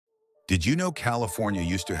Did you know California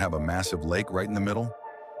used to have a massive lake right in the middle,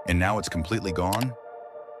 and now it's completely gone?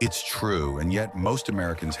 It's true, and yet most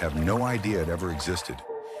Americans have no idea it ever existed.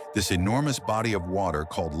 This enormous body of water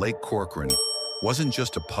called Lake Corcoran wasn't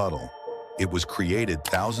just a puddle. It was created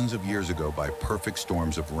thousands of years ago by perfect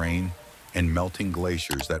storms of rain and melting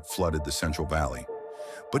glaciers that flooded the Central Valley.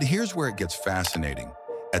 But here's where it gets fascinating.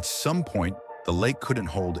 At some point, the lake couldn't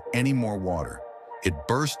hold any more water. It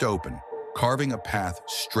burst open, carving a path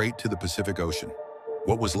straight to the Pacific Ocean.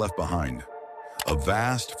 What was left behind? A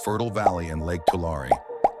vast, fertile valley in Lake Tulare,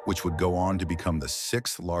 which would go on to become the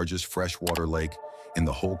sixth largest freshwater lake in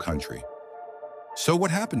the whole country. So what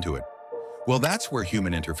happened to it? Well, that's where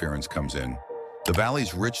human interference comes in. The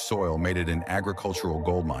valley's rich soil made it an agricultural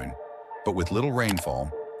goldmine, but with little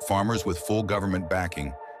rainfall, farmers with full government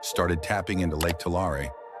backing started tapping into Lake Tulare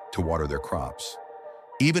to water their crops.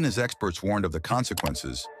 Even as experts warned of the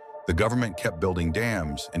consequences, the government kept building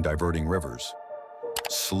dams and diverting rivers.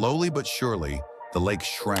 Slowly but surely, the lake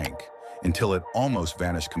shrank until it almost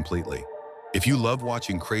vanished completely. If you love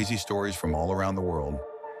watching crazy stories from all around the world,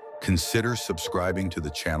 consider subscribing to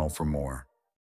the channel for more.